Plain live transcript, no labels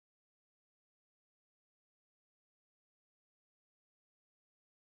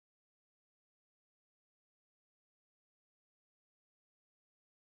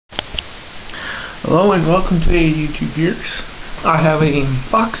Hello and welcome to YouTube viewers. I have an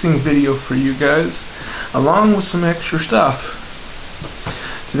unboxing video for you guys along with some extra stuff.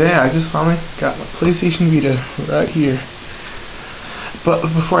 Today I just finally got my PlayStation Vita right here. But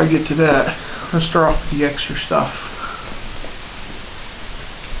before I get to that, let's start off with the extra stuff.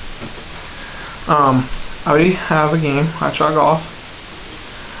 I already have a game, Hot Shot Golf.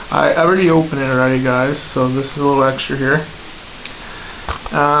 I already opened it already, guys, so this is a little extra here.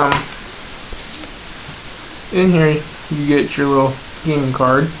 In here you get your little gaming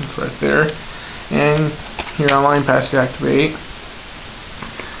card, it's right there, and your online pass to activate.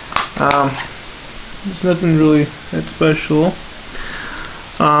 There's nothing really that special.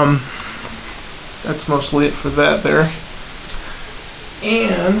 That's mostly it for that there.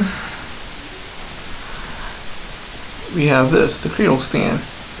 And we have this, the cradle stand,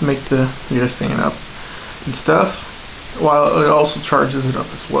 to make the Vita stand up and stuff, while it also charges it up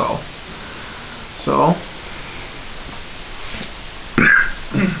as well. So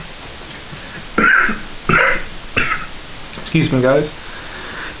excuse me, guys.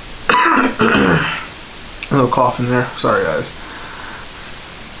 A little cough in there. Sorry, guys.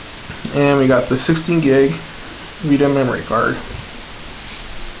 And we got the 16 gig Vita memory card,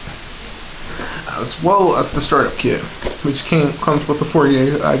 as well as the startup kit, which comes with the 4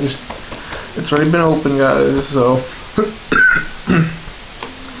 gig. It's already been opened, guys. So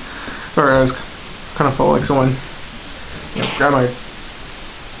sorry, guys. Kind of felt like someone, grabbed my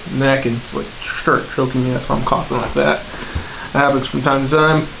neck and start choking me. That's why I'm coughing like that. It happens from time to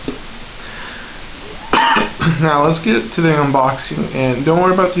time. Now let's get to the unboxing, and don't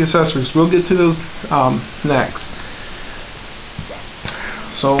worry about the accessories. We'll get to those next.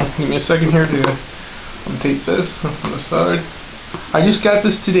 So give me a second here to tape this on the side. I just got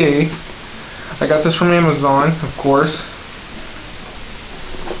this today. I got this from Amazon, of course.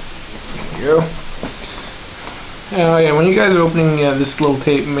 There you go. Oh yeah, when you guys are opening this little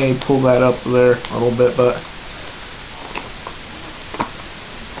tape, may pull that up there a little bit, but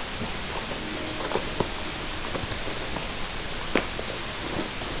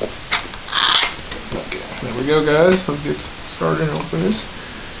okay, there we go, guys. Let's get started and open this.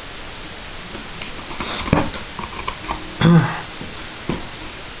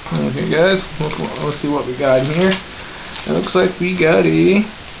 Okay, guys, let's see what we got in here. It looks like we got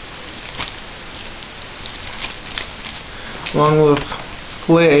along with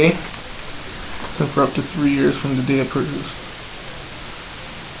play for up to 3 years from the day of purchase.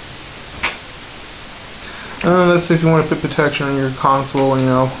 That's if you want to put protection on your console and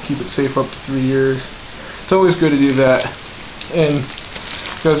keep it safe for up to 3 years. It's always good to do that. And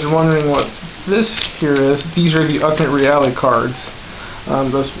if you guys are wondering what this here is, these are the augmented reality cards.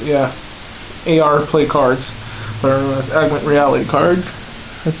 AR play cards, but are known as augmented reality cards.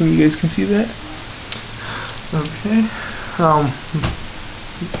 I think you guys can see that. Okay.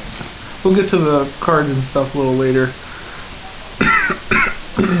 We'll get to the cards and stuff a little later.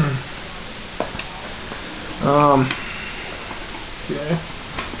 Okay.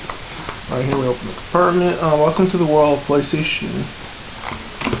 Alright, here we open the compartment. Welcome to the world of PlayStation.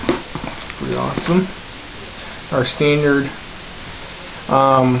 Pretty awesome. Our standard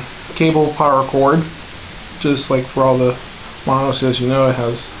cable power cord, just like for all the models. As you know, it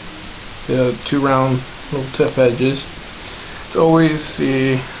has the 2 round little tip edges. It's always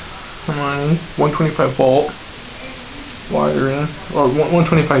a 125 volt wiring, or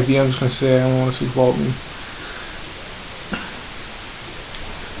 125 V. I'm just going to say, I don't want to see volt.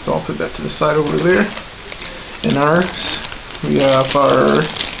 So I'll put that to the side over there. In ours, we have our.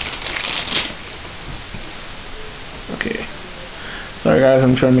 Okay. Sorry, guys.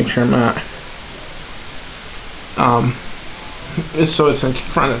 I'm trying to make sure I'm not. So it's in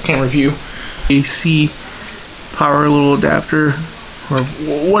front of the camera view. AC power little adapter, or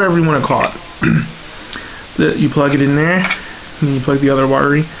whatever you want to call it. You plug it in there, and then you plug the other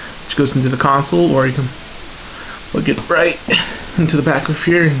wiring, which goes into the console, or you can plug it right into the back of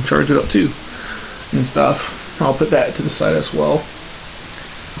here and charge it up too, and stuff. I'll put that to the side as well.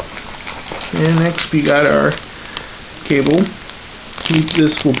 And next we got our cable.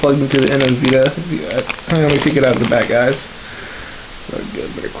 This will plug into the end of the Vita. Let me take it out of the back, guys. So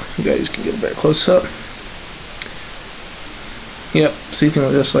you guys can get a better close up. Yep, same thing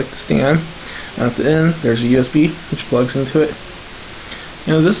just like the stand. At the end, there's a USB which plugs into it.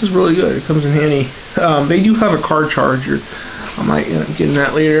 This is really good. It comes in handy. They do have a car charger. I might end up getting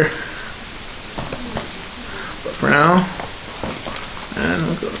that later. But for now,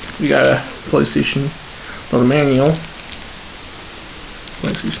 and we got a PlayStation, or the manual.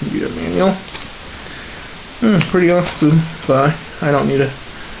 PlayStation Vita manual. Pretty awesome, but I don't need to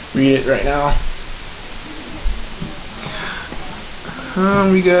read it right now.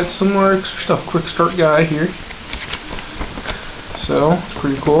 We got some more extra stuff. Quick start guide here. So it's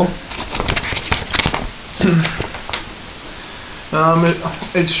pretty cool.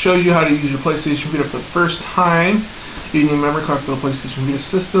 It shows you how to use your PlayStation Vita for the first time. You need a memory card for the PlayStation Vita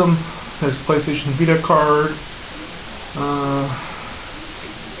system. There's a PlayStation Vita card.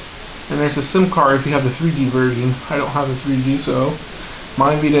 And there's a SIM card if you have the 3G version. I don't have the 3G, so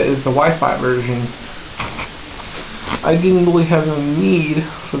my Vita is the Wi-Fi version. I didn't really have a need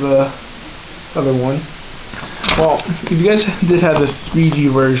for the other one. Well, if you guys did have the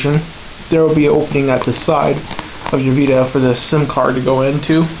 3G version, there will be an opening at the side of your Vita for the SIM card to go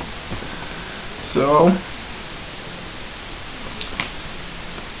into. So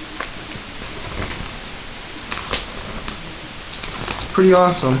pretty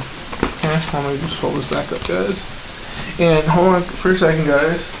awesome. Okay, let me just hold this back up, guys. And hold on for a second,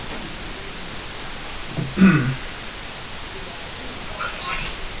 guys.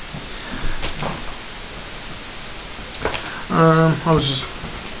 I was just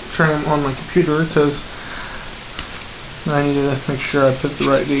turning on my computer because I needed to make sure I put the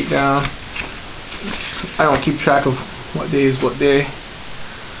right date down. I don't keep track of what day is what day.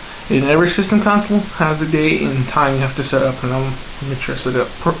 And every system console has a date and time you have to set up, and I'll make sure I set it up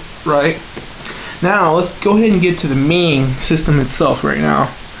right. Now let's go ahead and get to the main system itself right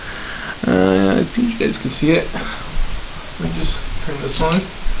now. I think you guys can see it. Let me just turn this on.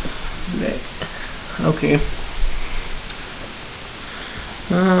 Okay.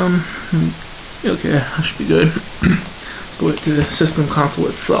 Okay, that should be good. Let's go to the system console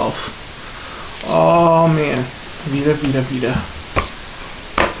itself. Oh man, Vita, Vita, Vita.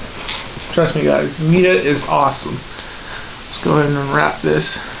 Trust me, guys, Vita is awesome. Let's go ahead and unwrap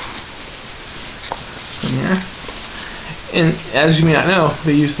this in here. And as you may not know,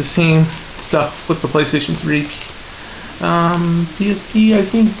 they use the same stuff with the PlayStation 3, PSP, I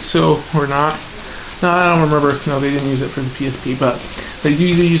think so, or not. No, I don't remember. No, they didn't use it for the PSP, but they do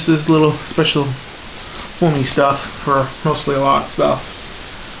use this little special foamy stuff for mostly a lot of stuff.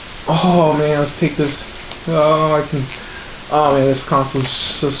 Oh man, let's take this. Oh, I can. Oh man, this console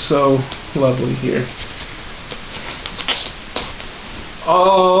is so lovely here.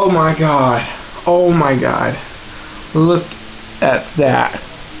 Oh my god. Oh my god. Look at that.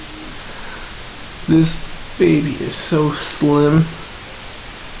 This baby is so slim.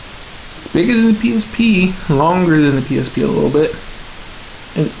 It's bigger than the PSP, longer than the PSP a little bit,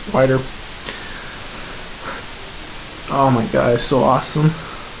 and wider. Oh my god, it's so awesome.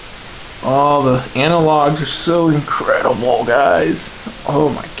 All the analogs are so incredible, guys. Oh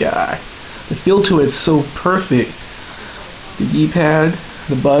my god. The feel to it's so perfect. The D-pad,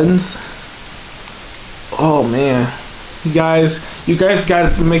 the buttons. Oh man. You guys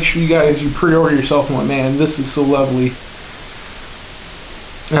got to make sure you pre-order yourself one. Man, this is so lovely.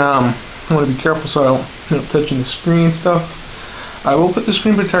 I want to be careful so I don't end up touching the screen and stuff. I will put the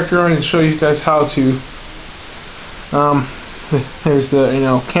screen protector on and show you guys how to. There's the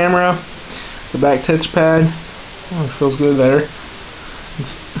camera, the back touchpad. Oh, it feels good there.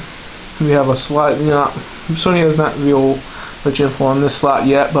 We have a slot. Sony has not revealed much info on this slot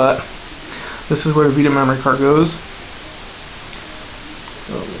yet, but this is where the Vita memory card goes.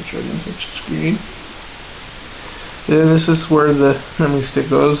 Oh, make sure I didn't touch the screen. Then this is where the memory stick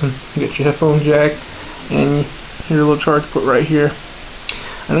goes, and you get your headphone jack and your little charge port right here.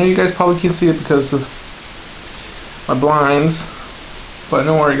 I know you guys probably can't see it because of my blinds, but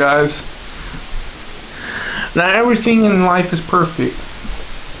don't worry, guys. Not everything in life is perfect.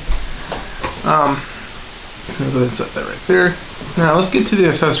 I'm gonna go ahead and set that right there. Now let's get to the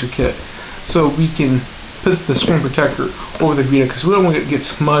accessory kit, so we can put the screen protector over the Vita, because we don't want to get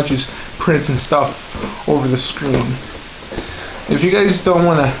smudges, prints, and stuff over the screen. If you guys don't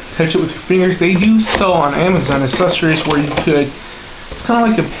want to touch it with your fingers, they do sell on Amazon accessories where you could. It's kind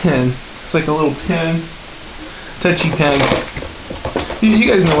of like a pen. It's like a little pen, touchy pen. You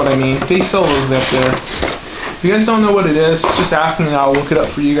guys know what I mean. They sell those up there. If you guys don't know what it is, just ask me and I'll look it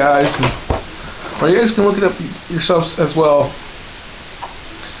up for you guys. Or you guys can look it up yourselves as well.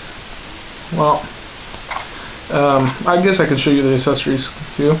 Well, I guess I could show you the accessories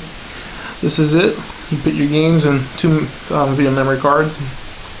too. This is it. You put your games and 2 Vita memory cards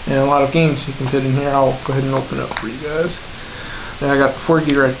and a lot of games you can fit in here. I'll go ahead and open it up for you guys. And I got the 4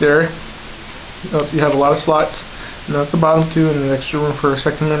 gig right there. You have a lot of slots, and at the bottom too, and the extra room for a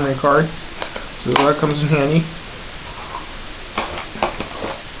second memory card. So that comes in handy.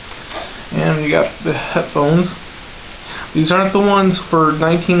 And you got the headphones. These aren't the ones for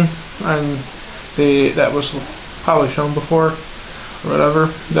 19, and that was probably shown before or whatever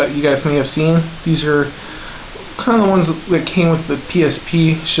that you guys may have seen. These are kind of the ones that came with the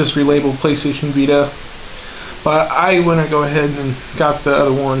PSP. It's just relabeled PlayStation Vita. But I went to go ahead and got the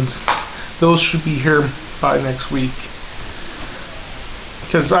other ones. Those should be here by next week.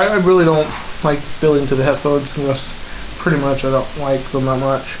 Because I really don't like building to the headphones, unless pretty much I don't like them that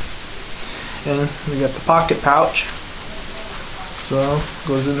much. And we got the pocket pouch. So,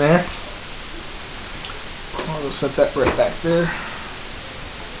 goes in there. I'll just set that right back there.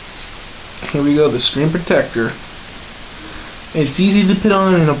 Here we go, the screen protector. It's easy to put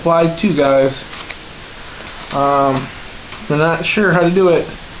on and apply too, guys. If you're not sure how to do it,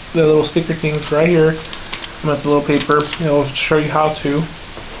 the little sticker thing's right here. I'm at the little paper. It'll show you how to.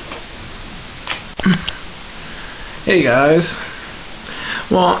 Hey guys.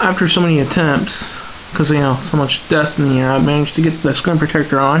 Well, after so many attempts, because so much dust in the air, I managed to get the screen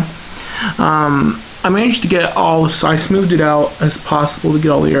protector on. I managed to get all this. I smoothed it out as possible to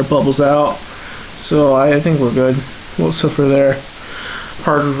get all the air bubbles out. So I think we're good. Well, so for there,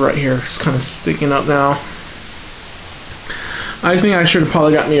 part of right here is kind of sticking up now. I think I should have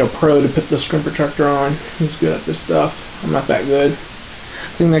probably got me a pro to put the screen protector on. Who's good at this stuff? I'm not that good.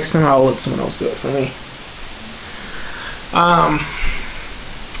 I think next time I'll let someone else do it for me.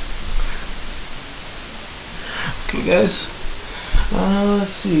 Okay, guys.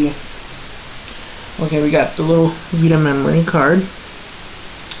 Let's see. Okay, we got the little Vita memory card.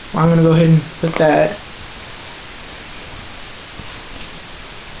 Well, I'm gonna go ahead and put that.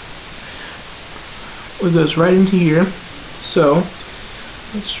 It goes right into here. So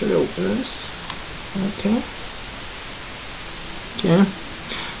let's try to open this. Okay. Okay.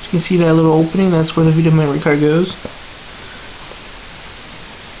 So you can see that little opening. That's where the Vita memory card goes.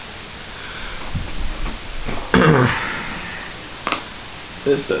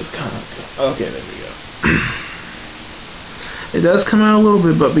 This does kind of. Okay, there we go. It does come out a little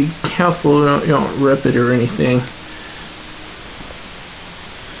bit, but be careful you don't rip it or anything.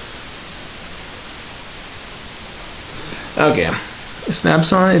 Okay, it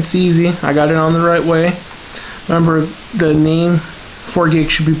snaps on. It's easy. I got it on the right way. Remember, the name 4 gig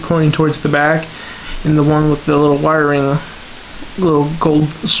should be pointing towards the back, and the one with the little wiring, little gold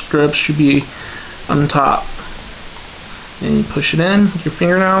strips, should be on top. And you push it in with your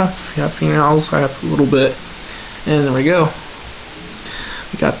fingernail. If you have fingernails, I have a little bit. And there we go.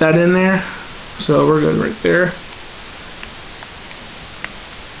 We got that in there. So we're good right there.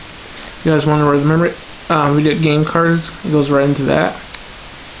 You guys wonder where the memory video game cards, it goes right into that.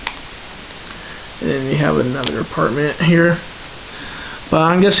 And then you have another compartment here. But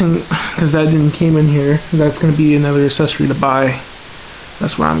I'm guessing, because that didn't came in here, that's going to be another accessory to buy.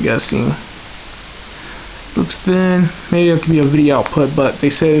 That's what I'm guessing. Looks thin. Maybe it could be a video output, but they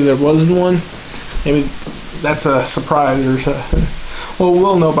say there wasn't one. Maybe that's a surprise or something. Well,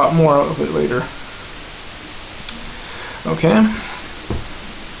 we'll know about more of it later. Okay.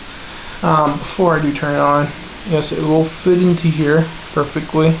 Before I do turn it on, yes, it will fit into here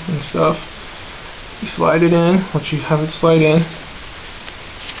perfectly and stuff. You slide it in. Once you have it slide in,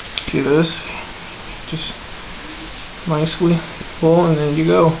 see this, just nicely pull, and then you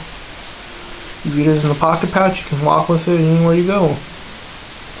go. Vita's in the pocket pouch. You can walk with it anywhere you go.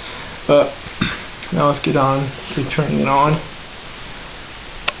 But now let's get on to turning it on.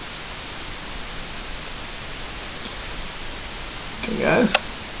 Okay, guys.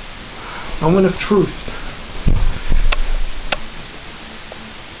 Moment of truth.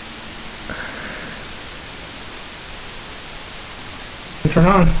 Turn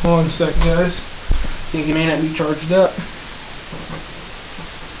on. Hold on a second, guys. I think it may not be charged up.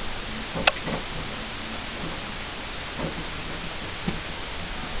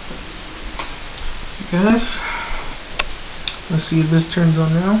 Guys, let's see if this turns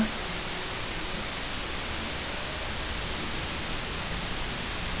on now.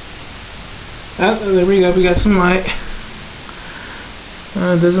 There we go, we got some light.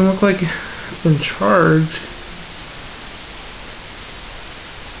 It doesn't look like it's been charged.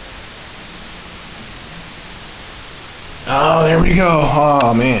 Oh, there we go.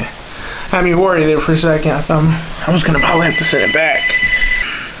 Oh man, had me worried there for a second. I thought I was gonna probably have to set it back.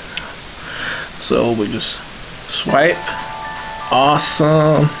 So we just swipe.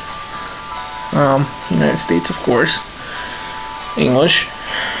 Awesome. United States, of course. English.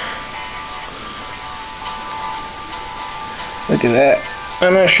 Look at that.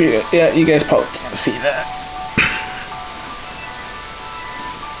 I'm not sure. Yeah, you guys probably can't see that.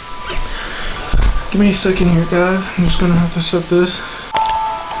 Give me a second here, guys. I'm just gonna have to set this.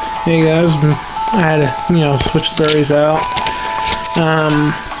 Hey guys, I had to, switch the batteries out.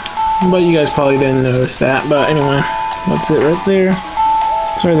 But you guys probably didn't notice that. But anyway, that's it right there.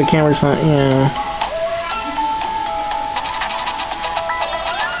 Sorry the camera's not,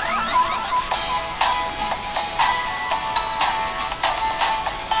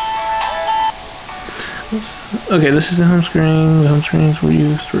 Okay, this is the home screen. The home screen is where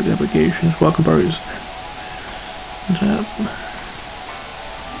you store the applications. Welcome parties.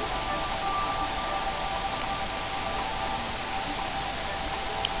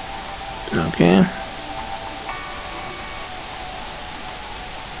 Okay.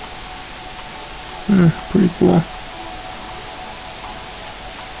 Pretty cool.